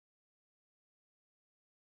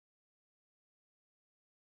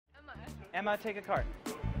Emma, take a card.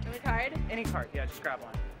 Any card? Any card, yeah, just grab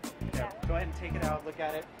one. Yeah. Go ahead and take it out, look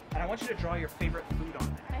at it, and I want you to draw your favorite food on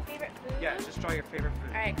there. My favorite food? Yeah, just draw your favorite food.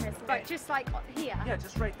 Alright, Chris. But just like here? Yeah,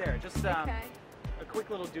 just right there. Just Okay. a quick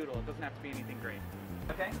little doodle. It doesn't have to be anything great.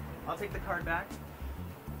 Okay, I'll take the card back.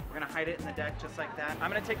 We're gonna hide it in the deck just like that. I'm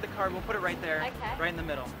gonna take the card, we'll put it right there, Okay. right in the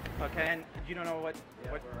middle. Okay, and you don't know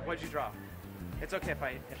what'd you draw? It's okay if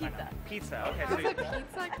I know. Pizza. Okay, so What's a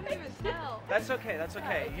pizza? I couldn't even tell. that's okay. That's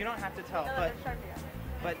okay. You don't have to tell,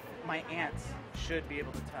 but my ants should be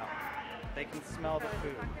able to tell. They can smell the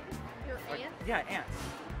food. Your Like, ants? yeah, ants.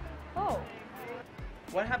 Oh.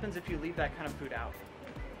 What happens if you leave that kind of food out?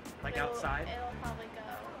 Like outside? It'll probably go.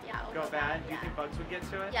 Yeah. Go bad? Do you think bugs would get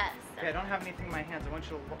to it? Yes. Okay, I don't have anything in my hands. I want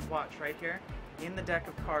you to watch right here. In the deck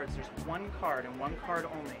of cards, there's one card and one card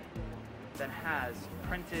only that has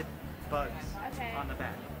printed bugs on the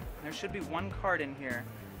back. And there should be one card in here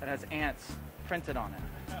that has ants printed on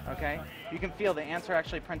it. Okay? You can feel the ants are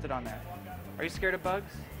actually printed on there. Are you scared of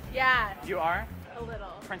bugs? Yeah. You are? A little.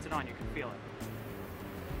 Printed on, you can feel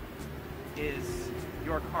it. Is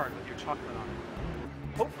your card with your chocolate on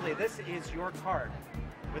it. Hopefully this is your card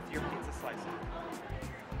with your pizza slice on it.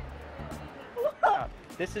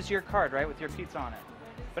 This is your card, right, with your pizza on it.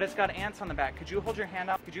 But it's got ants on the back. Could you hold your hand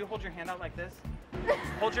out? Could you hold your hand out like this?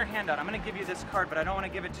 Hold your hand out. I'm going to give you this card, but I don't want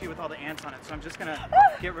to give it to you with all the ants on it, so I'm just going to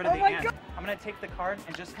get rid of the ants. God. I'm going to take the card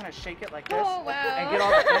and just kind of shake it like this and get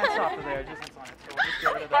all the ants off of there. Just on it. So we'll just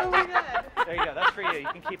get rid of that. Oh my God. There you go. That's for you. You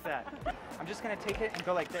can keep that. I'm just going to take it and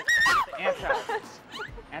go like this. Get the ants out.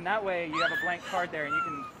 And that way you have a blank card there and you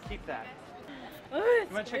can keep that. You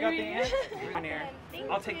want to check out the ants? In here.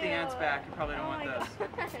 I'll take the ants back. You probably don't want those.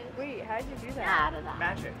 Wait, how did you do that? Out of that.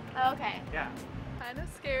 Magic. Oh, okay. Yeah. Kind of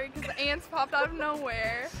scary because the ants popped out of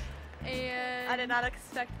nowhere, and I did not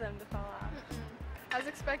expect them to fall out. I was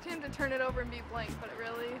expecting him to turn it over and be blank, but it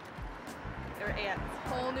really They were ants.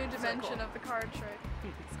 whole new dimension cool. of the card trick.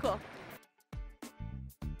 It's cool.